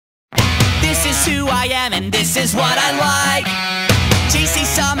This is who I am and this is what I like. GC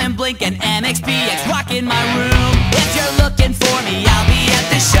Summon, Blink, and MXPX rocking my room. If you're looking for me, I'll be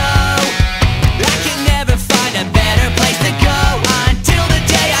at the show. I can never find a better place to go until the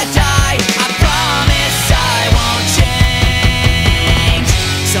day I die. I promise I won't change.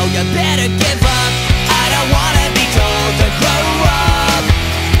 So you better give up. I don't wanna be told to grow up,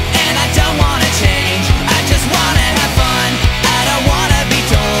 and I don't wanna change. I just wanna have fun. I don't wanna be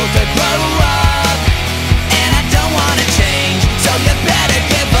told to grow up, and I don't wanna change. So you better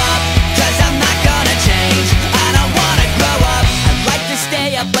give up, 'cause I'm not gonna change. I don't wanna grow up. I'd like to stay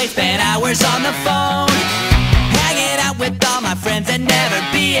up late, spend hours on the phone, hanging out with all my friends and never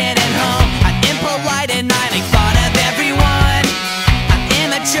being at home. I'm impolite and I make fun of everyone. I'm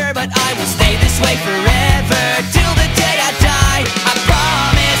immature, but I will stay this way forever, till the day I die. I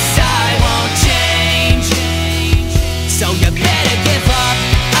promise I won't change. So you better give up.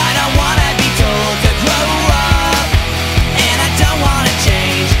 I don't wanna be told to grow up, and I don't wanna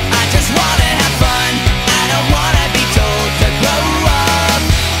change. I just wanna have fun. I don't wanna be told to grow up,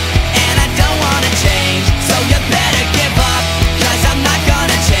 and I don't wanna change. So you better give up, 'cause I'm not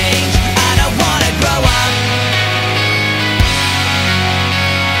gonna change. I don't wanna grow up.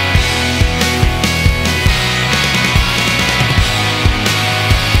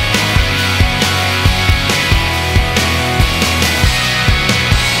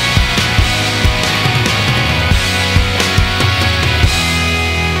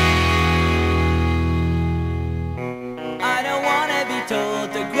 I don't wanna be told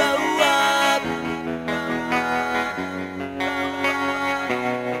to grow up.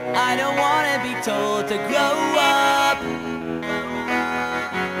 I don't wanna be told to grow up.